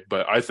okay,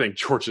 but I think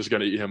Georgia's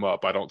going to eat him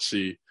up. I don't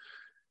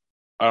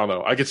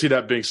know. I could see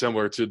that being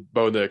similar to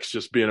Bo Nix,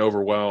 just being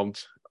overwhelmed.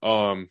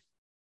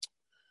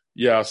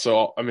 Yeah,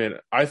 so,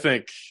 I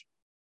think,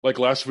 like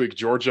last week,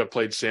 Georgia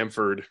played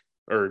Samford,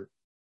 or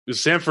is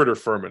Samford or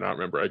Furman? I don't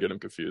remember. I get them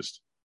confused.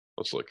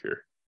 Let's look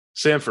here.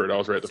 Samford, I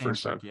was right the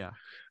first time. Yeah.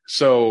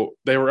 So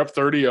they were up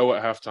 30-0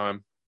 at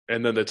halftime,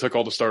 and then they took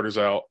all the starters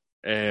out,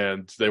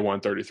 and they won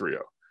 33-0.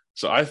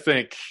 So I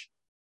think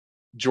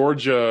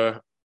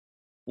Georgia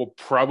will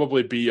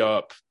probably be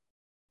up,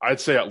 I'd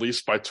say at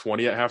least by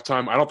 20 at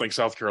halftime. I don't think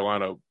South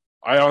Carolina,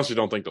 I honestly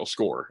don't think they'll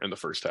score in the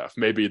first half.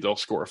 Maybe they'll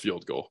score a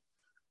field goal,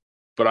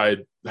 but I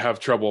have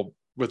trouble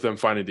with them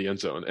finding the end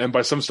zone. And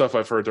by some stuff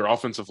I've heard, their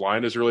offensive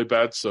line is really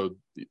bad. So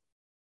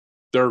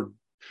they're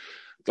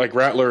like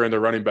Rattler and their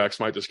running backs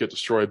might just get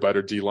destroyed by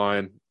their D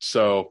line.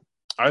 So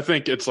I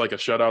think it's like a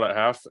shutout at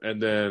half, and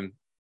then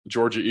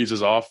Georgia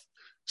eases off.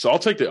 So I'll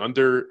take the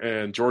under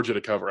and Georgia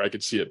to cover. I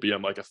could see it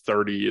being like a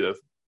 30 to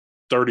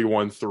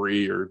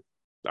 31-3 or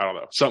I don't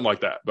know, something like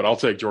that. But I'll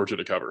take Georgia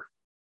to cover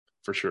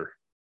for sure.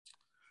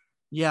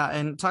 Yeah,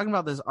 and talking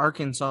about this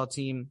Arkansas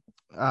team,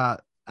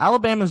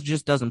 Alabama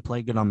just doesn't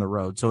play good on the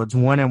road, so it's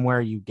when and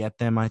where you get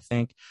them, I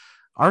think.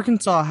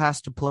 Arkansas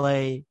has to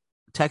play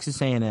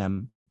Texas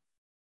A&M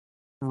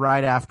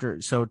right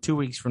after. So 2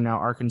 weeks from now,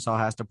 Arkansas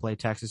has to play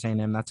Texas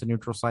A&M. That's a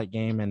neutral site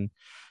game in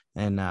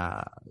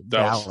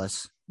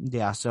Dallas.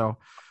 Yeah, so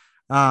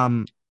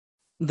then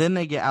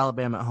they get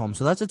Alabama at home.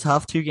 So that's a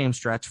tough 2-game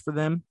stretch for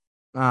them.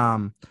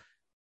 I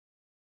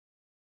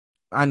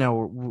know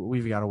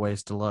we've got a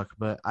ways to look,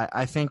 but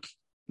I think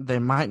they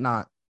might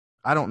not.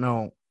 I don't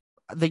know.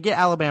 They get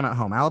Alabama at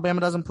home.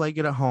 Alabama doesn't play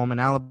good at home,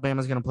 and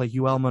Alabama's going to play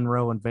UL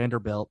Monroe and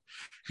Vanderbilt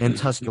and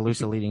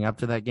Tuscaloosa leading up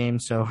to that game.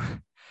 So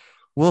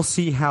we'll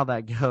see how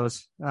that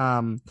goes.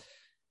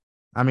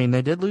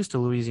 They did lose to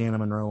Louisiana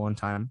Monroe one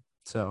time.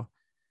 So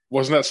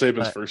wasn't that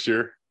Saban's first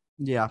year?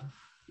 Yeah.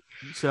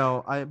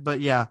 So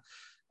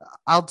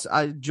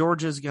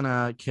Georgia's going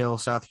to kill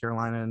South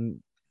Carolina,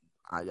 and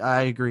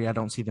I agree. I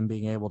don't see them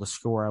being able to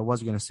score. I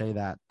was going to say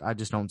that. I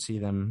just don't see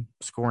them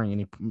scoring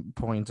any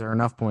points or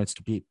enough points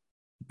to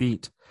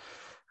beat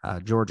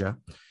Georgia.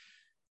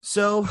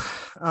 So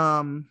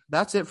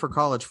that's it for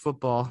college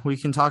football. We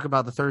can talk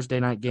about the Thursday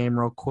night game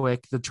real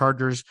quick. The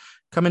Chargers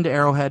come into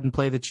Arrowhead and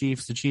play the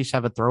Chiefs. The Chiefs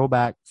have a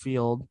throwback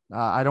field.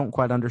 I don't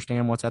quite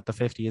understand what's at the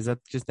 50. Is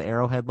that just the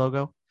Arrowhead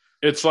logo?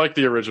 It's like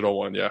the original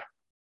one, yeah.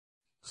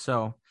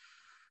 So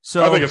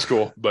I think it's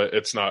cool, but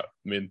it's not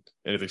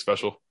anything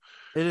special.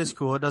 It is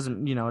cool. It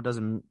doesn't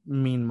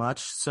mean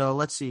much. So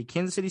let's see.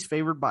 Kansas City's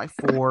favored by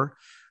 4.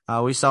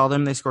 We saw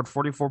them. They scored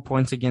 44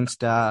 points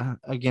against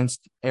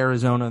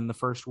Arizona in the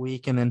first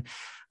week. And then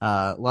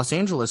Los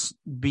Angeles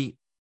beat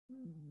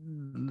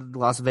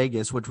Las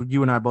Vegas, which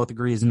you and I both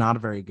agree is not a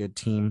very good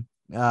team,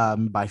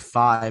 by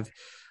 5.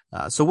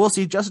 So we'll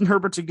see. Justin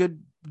Herbert's a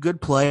good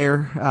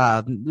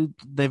player.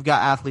 They've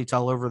got athletes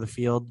all over the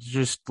field,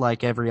 just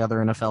like every other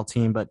NFL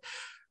team. But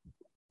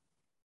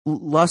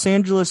Los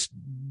Angeles,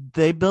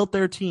 they built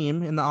their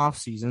team in the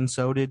offseason.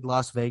 So did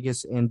Las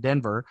Vegas and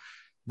Denver.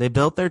 They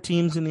built their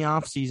teams in the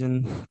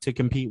offseason to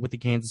compete with the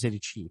Kansas City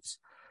Chiefs.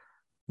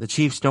 The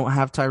Chiefs don't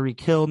have Tyreek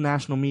Hill.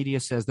 National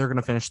media says they're going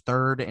to finish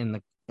 3rd in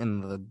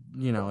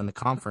the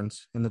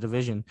conference, in the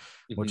division,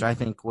 which I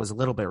think was a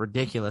little bit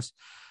ridiculous.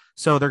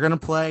 So they're going to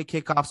play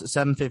kickoffs at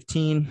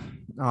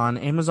 7:15 on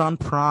Amazon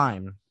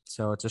Prime.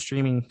 So it's a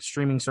streaming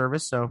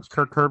service. So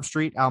Kirk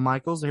Herbstreit, Al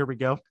Michaels, here we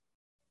go.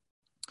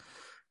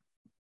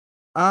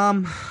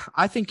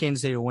 I think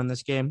Kansas City will win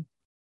this game.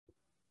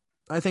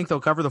 I think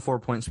they'll cover the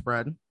 4-point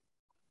spread.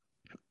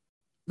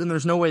 Then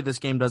there's no way this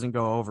game doesn't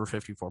go over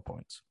 54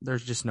 points.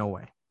 There's just no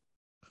way.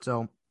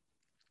 So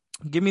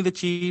give me the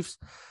Chiefs,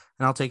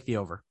 and I'll take the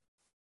over.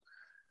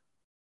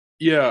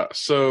 Yeah,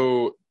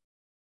 so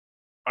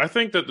I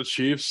think that the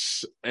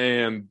Chiefs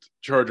and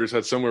Chargers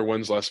had similar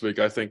wins last week.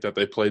 I think that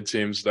they played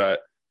teams that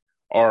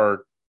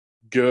are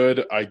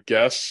good, I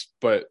guess,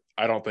 but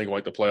I don't think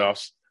like the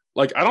playoffs.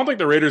 Like, I don't think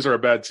the Raiders are a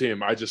bad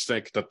team. I just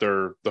think that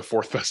they're the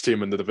fourth best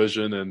team in the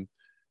division. And,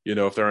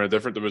 if they're in a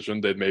different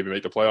division, they'd maybe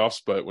make the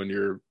playoffs. But when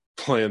you're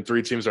playing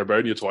three teams that are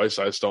better than you twice,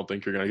 I just don't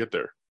think you're going to get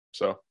there.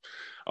 So,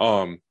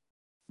 um,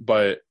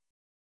 but,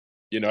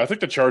 I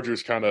think the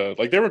Chargers kind of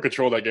like they were in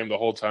control of that game the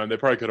whole time. They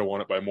probably could have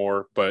won it by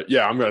more. But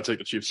yeah, I'm going to take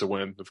the Chiefs to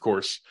win, of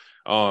course.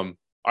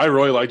 I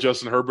really like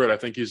Justin Herbert. I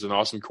think he's an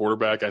awesome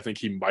quarterback. I think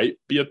he might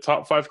be a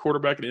top 5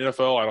 quarterback in the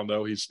NFL. I don't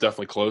know. He's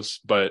definitely close.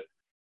 But,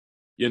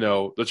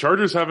 the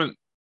Chargers haven't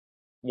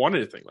won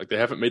anything. Like, they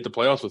haven't made the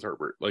playoffs with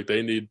Herbert. Like,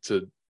 they need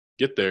to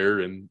get there.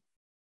 And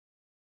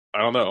I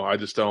don't know. I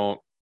just don't.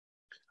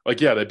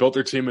 Like, yeah, they built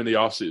their team in the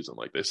offseason.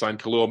 Like, they signed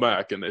Khalil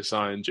Mack and they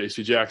signed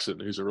J.C. Jackson,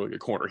 who's a really good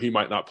corner. He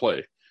might not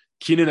play.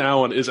 Keenan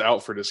Allen is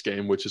out for this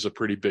game, which is a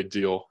pretty big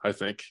deal, I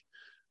think.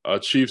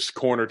 Chiefs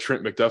corner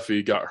Trent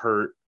McDuffie got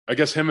hurt. I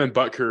guess him and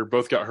Butker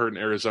both got hurt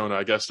in Arizona.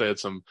 I guess they had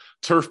some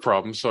turf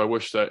problems, so I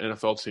wish that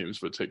NFL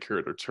teams would take care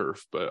of their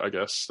turf, but I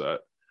guess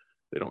that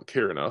they don't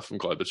care enough. I'm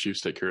glad the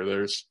Chiefs take care of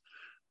theirs.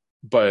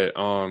 But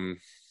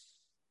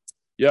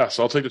yeah,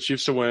 so I'll take the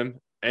Chiefs to win.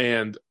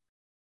 And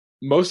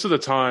most of the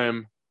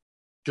time,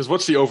 because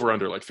what's the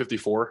over-under, like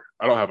 54?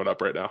 I don't have it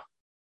up right now.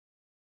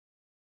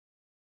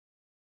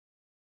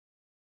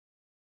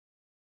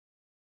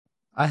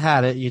 I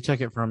had it. You took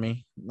it from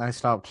me. I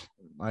stopped.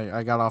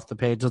 I got off the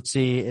page. Let's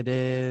see. It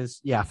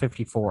is,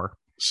 54.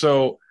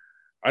 So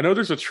I know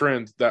there's a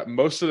trend that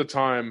most of the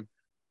time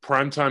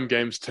primetime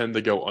games tend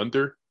to go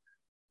under,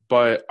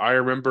 but I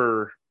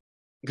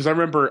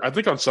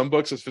think on some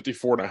books it's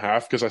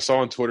 54.5 because I saw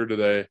on Twitter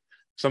today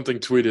something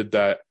tweeted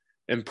that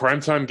in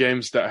primetime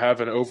games that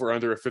have an over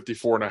under of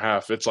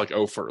 54.5, it's like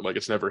over, like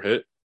it's never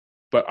hit.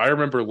 But I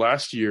remember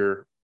last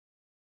year,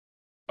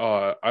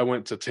 I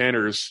went to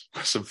Tanner's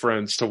with some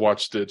friends to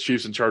watch the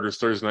Chiefs and Chargers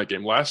Thursday night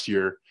game last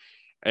year.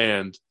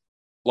 And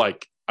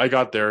like, I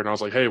got there and I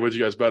was like, hey, what'd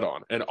you guys bet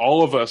on? And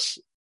all of us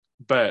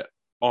bet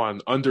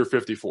on under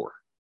 54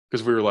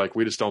 because we were like,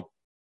 we just don't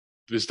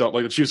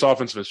like the Chiefs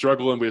offense have been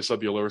struggling. We just thought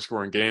it'd be a lower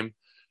scoring game.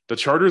 The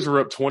Chargers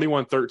were up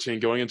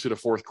 21-13 going into the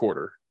fourth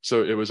quarter.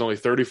 So it was only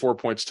 34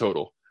 points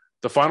total.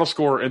 The final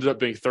score ended up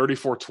being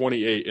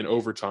 34-28 in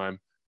overtime.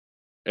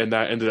 And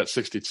that ended at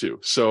 62.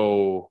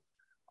 So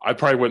I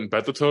probably wouldn't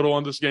bet the total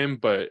on this game,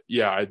 but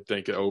yeah, I'd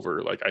think it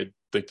over. Like, I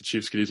think the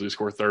Chiefs could easily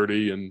score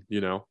 30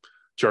 and,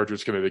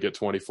 Chargers can maybe get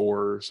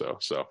 24 or so.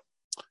 So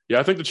yeah,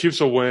 I think the Chiefs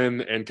will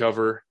win and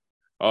cover.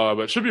 But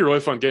it should be a really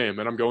fun game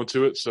and I'm going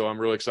to it. So I'm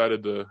really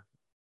excited to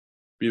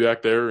be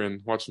back there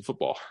and watch some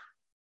football.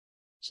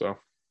 So.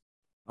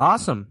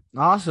 Awesome.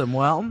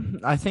 Well,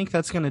 I think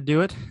that's going to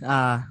do it.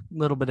 A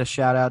little bit of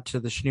shout out to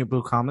the Chinook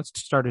Blue Comets to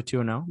start at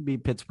 2-0,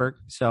 beat Pittsburgh.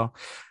 So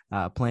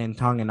playing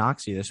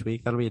Tonganoxie this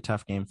week. That'll be a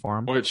tough game for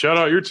them. Wait, shout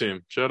out your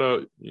team. Shout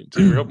out your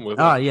team you're helping with.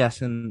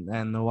 Yes, and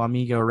the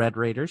Wamego Red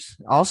Raiders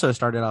also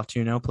started off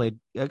 2-0, played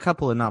a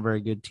couple of not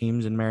very good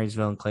teams in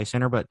Marysville and Clay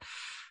Center, but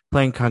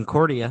playing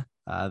Concordia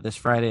this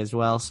Friday as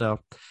well. So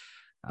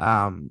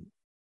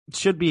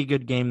should be a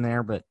good game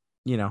there, but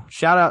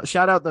shout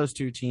out those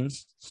two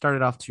teams.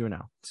 Started off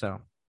 2-0. So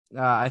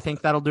I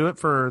think that'll do it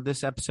for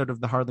this episode of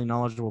the Hardly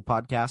Knowledgeable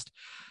podcast.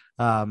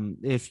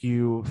 If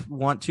you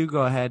want to,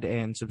 go ahead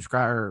and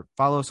subscribe or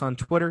follow us on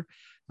Twitter.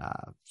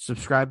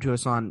 Subscribe to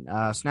us on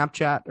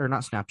Snapchat, or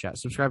not Snapchat.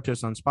 Subscribe to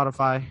us on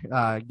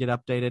Spotify. Get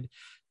updated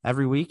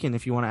every week. And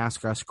if you want to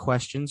ask us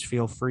questions,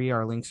 feel free.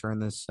 Our links are in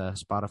this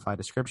Spotify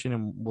description,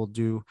 and we'll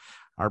do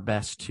our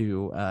best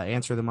to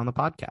answer them on the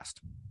podcast.